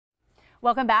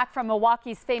Welcome back. From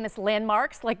Milwaukee's famous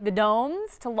landmarks like the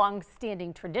domes to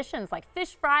long-standing traditions like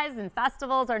fish fries and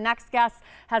festivals, our next guest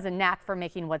has a knack for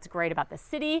making what's great about the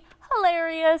city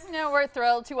hilarious. Now we're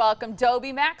thrilled to welcome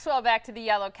Dobie Maxwell back to the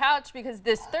Yellow Couch because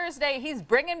this Thursday he's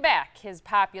bringing back his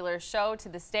popular show to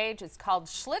the stage. It's called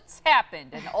Schlitz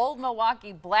Happened, an Old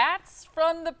Milwaukee Blatz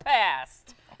from the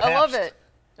past. I love it.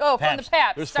 Oh, Pabst. from the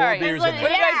Pabst. There's Sorry. 4 beers what in did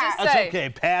there. I just say? That's okay.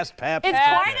 Pabst. It's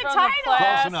quite a title.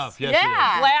 Close enough. Yes,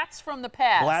 yeah. Blatz from the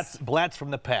past. Blatz from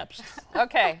the Pabst.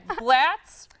 Okay.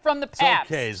 Blatz from the It's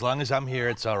Pabst. okay. As long as I'm here,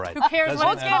 it's all right. Who cares Doesn't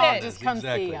what it's matter called? what it Just is. come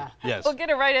Exactly. see ya. Yes. We'll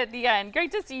get it right at the end.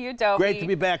 Great to see you, Dobie. Great to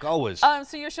be back always.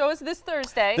 So your show is this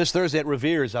Thursday. This Thursday at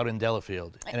Revere is out in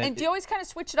Delafield. And do you always kind of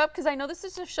switch it up? Because I know this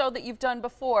is a show that you've done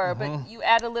before, but you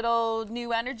add a little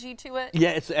new energy to it.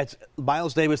 Yeah, it's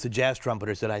Miles Davis, the jazz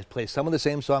trumpeter, said I play some of the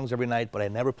same songs every night, but I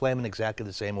never play them in exactly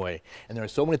the same way. And there are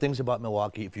so many things about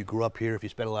Milwaukee. If you grew up here, if you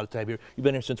spent a lot of time here, you've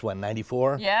been here since what,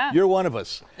 94? Yeah. You're one of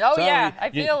us. Oh, Sorry. yeah,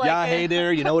 I feel like yeah, it. hey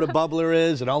there, you know what a bubbler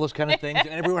is and all those kind of things. And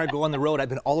everywhere I go on the road, I've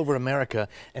been all over America,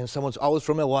 and someone's always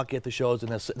from Milwaukee at the shows,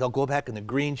 and they'll go back in the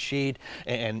Green Sheet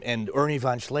and Ernie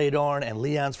von Schledorn and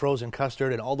Leon's Frozen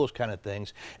Custard and all those kind of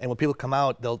things. And when people come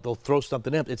out, they'll throw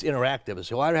something in. It's interactive.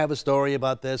 So I have a story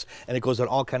about this, and it goes on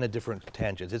all kind of different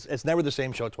tangents. It's never the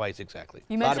same show twice exactly.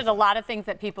 You mentioned a lot of things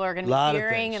that people are going to be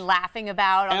hearing and laughing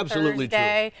about on Absolutely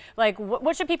Thursday. true. Like,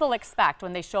 what should people expect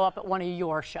when they show up at one of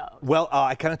your shows? Well,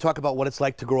 I kind of talk about what it's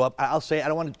like to grow up. I'll say, I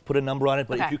don't want to put a number on it,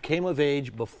 but Okay. if you came of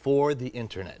age before the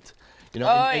internet, you know,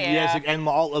 Oh, and yeah. yes, and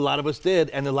a lot of us did,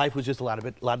 and the life was just a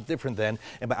lot different then.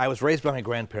 And I was raised by my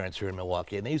grandparents here in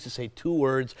Milwaukee, and they used to say 2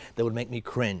 words that would make me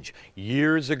cringe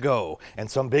years ago, and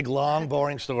some big, long,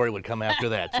 boring story would come after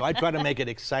that. So I try to make it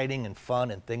exciting and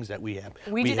fun and things that we have.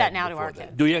 We do that now to our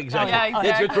kids. Do you? Exactly. Yeah,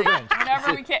 exactly. It's revenge.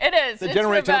 Whenever we can. It is. The It's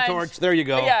generational revenge. torch. There you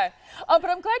go. Yeah. But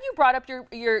I'm glad you brought up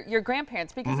your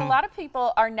grandparents because a lot of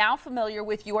people are now familiar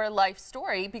with your life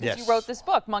story because you Yes. wrote this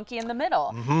book, Monkey in the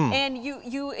Middle. And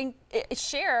you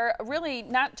share really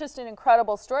not just an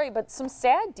incredible story, but some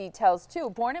sad details too.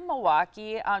 Born in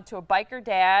Milwaukee to a biker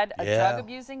dad, a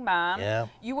drug-abusing mom. Yeah.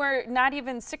 You were not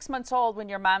even 6 months old when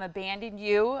your mom abandoned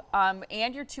you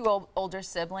and your 2 older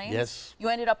siblings. Yes. You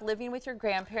ended up living with your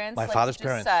grandparents, My like father's you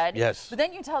just parents. said. Yes. But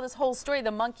then you tell this whole story. The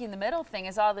monkey in the middle thing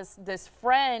is all this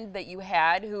friend that you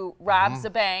had who robs a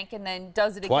bank and then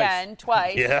does it again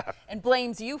twice Yeah. and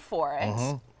blames you for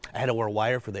it. I had to wear a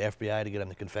wire for the FBI to get him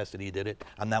to confess that he did it.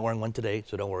 I'm not wearing one today,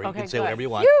 so don't worry. Okay, You can say good. whatever you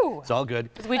want. Phew. It's all good.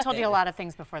 We told you a lot of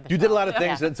things before the show. You did a lot of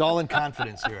things. Yeah. It's all in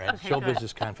confidence here, right? Show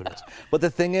business confidence. But the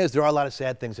thing is, there are a lot of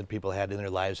sad things that people had in their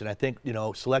lives, and I think, you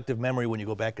know, selective memory, when you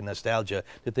go back in nostalgia,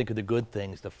 to think of the good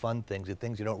things, the fun things, the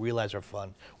things you don't realize are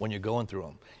fun when you're going through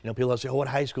them. You know, people say, "Oh, what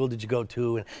high school did you go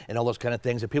to?" and all those kind of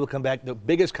things. And people come back. The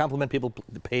biggest compliment people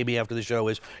pay me after the show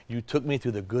is, "You took me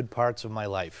through the good parts of my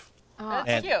life." That's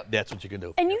And cute. that's what you can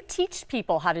do. And you teach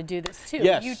people how to do this too.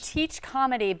 Yes. You teach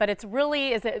comedy, but it's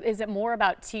really, is it more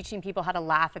about teaching people how to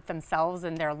laugh at themselves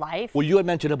and their life? Well, you had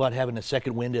mentioned about having a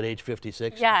second wind at age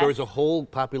 56. Yes. There's a whole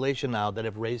population now that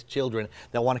have raised children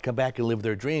that want to come back and live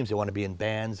their dreams. They want to be in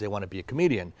bands. They want to be a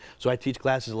comedian. So I teach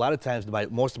classes a lot of times.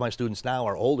 Most of my students now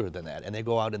are older than that, and they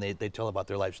go out and they tell about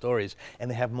their life stories, and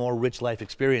they have more rich life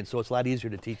experience, so it's a lot easier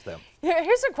to teach them.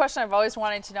 Here's a question I've always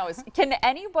wanted to know is, can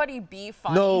anybody be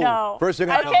funny? No. First thing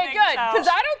I tell Okay, good, so. because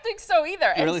I don't think so either.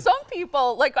 And Really? some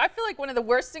people, like, I feel like one of the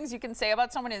worst things you can say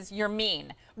about someone is you're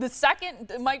mean. The second,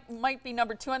 might be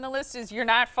number 2 on the list, is you're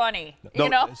not funny. No, You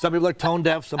know? some people are tone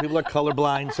deaf, some people are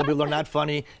colorblind, some people are not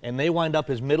funny, and they wind up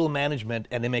as middle management,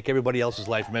 and they make everybody else's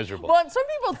life miserable. Well, and some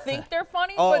people think they're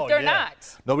funny, but they're yeah.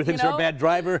 not. Nobody thinks you they're a know? bad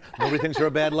driver. Nobody thinks they're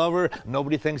a bad lover.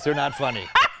 Nobody thinks they're not funny.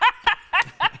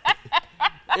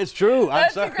 It's true.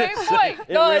 That's I'm a sorry. great point.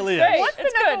 It No, really it's great. is. What's the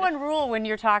It's number good. one rule when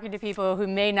you're talking to people who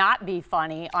may not be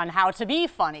funny on how to be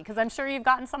funny? Because I'm sure you've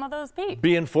gotten some of those peeps.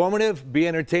 Be informative, be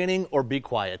entertaining, or be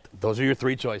quiet. Those are your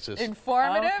 3 choices.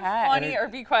 Informative, Okay. funny, or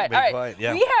be quiet. Be All right, quiet,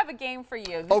 yeah. we have a game for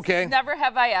you. This Okay. is Never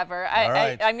Have I Ever. All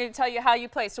right. I'm going to tell you how you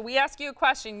play. So we ask you a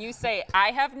question. You say, I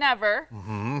have never,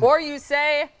 or you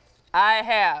say, I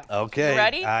have. Okay. You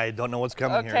ready? I don't know what's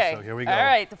coming Okay. here, so here we go. All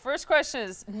right. The first question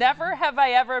is, never have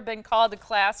I ever been called a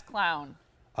class clown.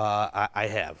 I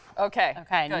have. Okay.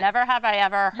 Okay, good. never have I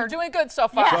ever You're heard, doing good so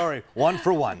far. Sorry, 1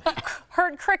 for 1.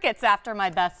 heard crickets after my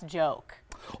best joke.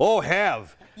 Oh,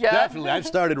 have. Yeah? Definitely. I've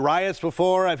started riots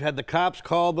before. I've had the cops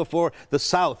called before. The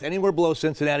South, anywhere below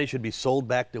Cincinnati, should be sold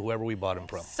back to whoever we bought them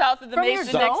from. South of the From your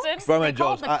Mason jokes? Dixon. From my They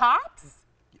called jokes. the cops?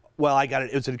 Well, I got it.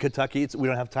 It was in Kentucky. We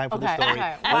don't have time for the story.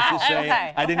 Okay. Let's just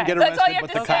say I didn't get That's all arrested, you have but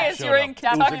to the say cops is you showed were up. in It was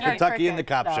in Kentucky. Kentucky and the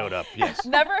cops So. showed up, yes.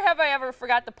 Never have I ever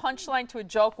forgot the punchline to a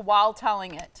joke while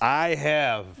telling it. I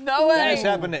have. No way. That has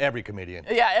happened to every comedian.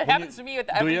 Yeah, it happens to me with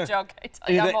every you? joke. I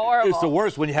tell you, I'm horrible. It's the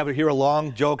worst when you have to hear a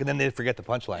long joke and then they forget the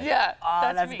punchline. Yeah,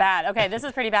 Oh, that's me. bad. Okay, this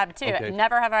is pretty bad too. Okay.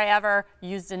 Never have I ever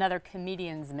used another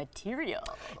comedian's material.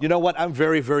 You know what? I'm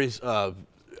very, very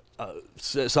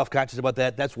self-conscious about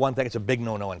that. That's one thing. It's a big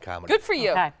no-no in comedy. Good for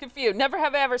you. Okay. Good for you. Never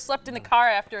have I ever slept in the car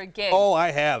after a gig. Oh, I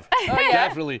have. Oh, yeah?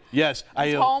 Definitely. Yes.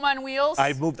 Home on wheels.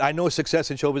 I moved. I know success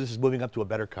in show business is moving up to a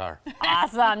better car.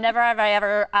 Awesome. Never have I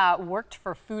ever worked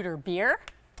for food or beer.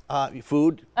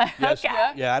 Food. Yes.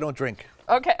 Okay. Yeah, I don't drink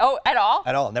Okay. Oh, at all?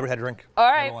 at all. Never had a drink.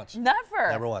 All right. Never once. Never.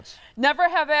 Never once. Never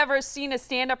have I ever seen a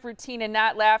stand-up routine and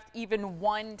not laughed even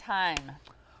one time.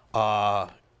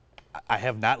 I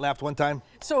have not laughed one time.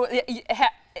 So,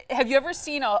 have you ever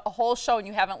seen a whole show and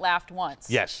you haven't laughed once?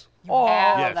 Yes. Oh,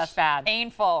 Yes. that's bad.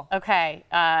 Painful. Okay.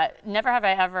 Never have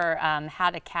I ever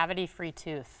had a cavity-free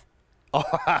tooth.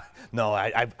 No,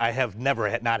 I have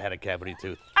never not had a cavity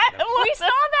tooth. We saw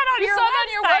that on We your saw that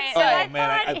on your website. website. Oh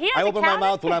man, thought he has I a open my cavity?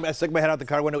 mouth when I stick my head out the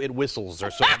car window. It whistles.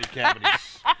 There's so many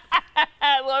cavities.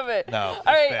 I love it. No, All it's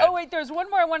right. bad. Oh, wait, there's one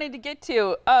more I wanted to get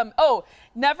to.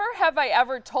 Never have I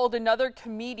ever told another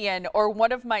comedian or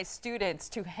one of my students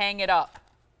to hang it up.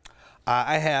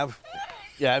 I have.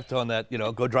 Yeah, I've told them that. You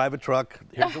know, go drive a truck.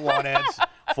 Here's the want ads.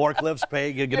 Forklifts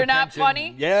pay. Get You're a not pension.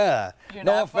 funny? Yeah. You're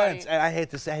no not offense. funny. And I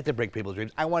hate to break people's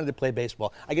dreams. I wanted to play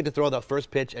baseball. I get to throw the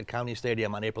first pitch at County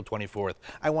Stadium on April 24th.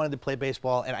 I wanted to play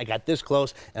baseball, and I got this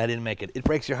close, and I didn't make it. It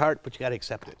breaks your heart, but you got to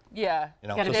accept it. Yeah. You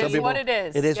know, Gotta so be some It is people, what it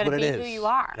is. It is Gotta what it be is. who you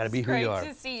are. Got to be who Great you are.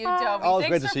 to see you, Dobie. Always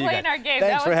great Thanks to for see you playing guys. our game.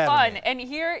 Thanks That for was having fun. me. And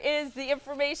here is the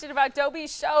information about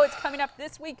Dobie's show. It's coming up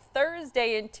this week,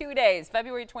 Thursday, in 2 days,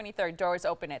 February 23rd. Doors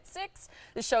open at 6.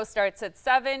 The show starts at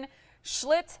 7.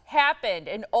 Schlitz Happened,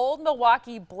 an Old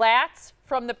Milwaukee Blatz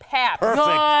from the Pabst. Perfect.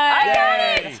 I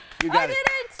got Yay. it. You got I it. did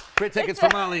it. Free tickets for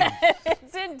Molly.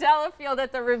 It's in Delafield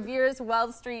at the Revere's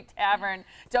Wells Street Tavern.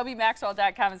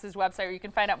 DobieMaxwell.com is his website where you can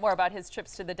find out more about his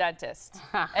trips to the dentist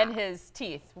and his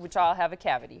teeth, which all have a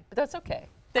cavity. But that's okay.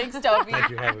 Thanks, Dobie. Thank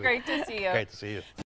you for having me. Great to see you. Great to see you.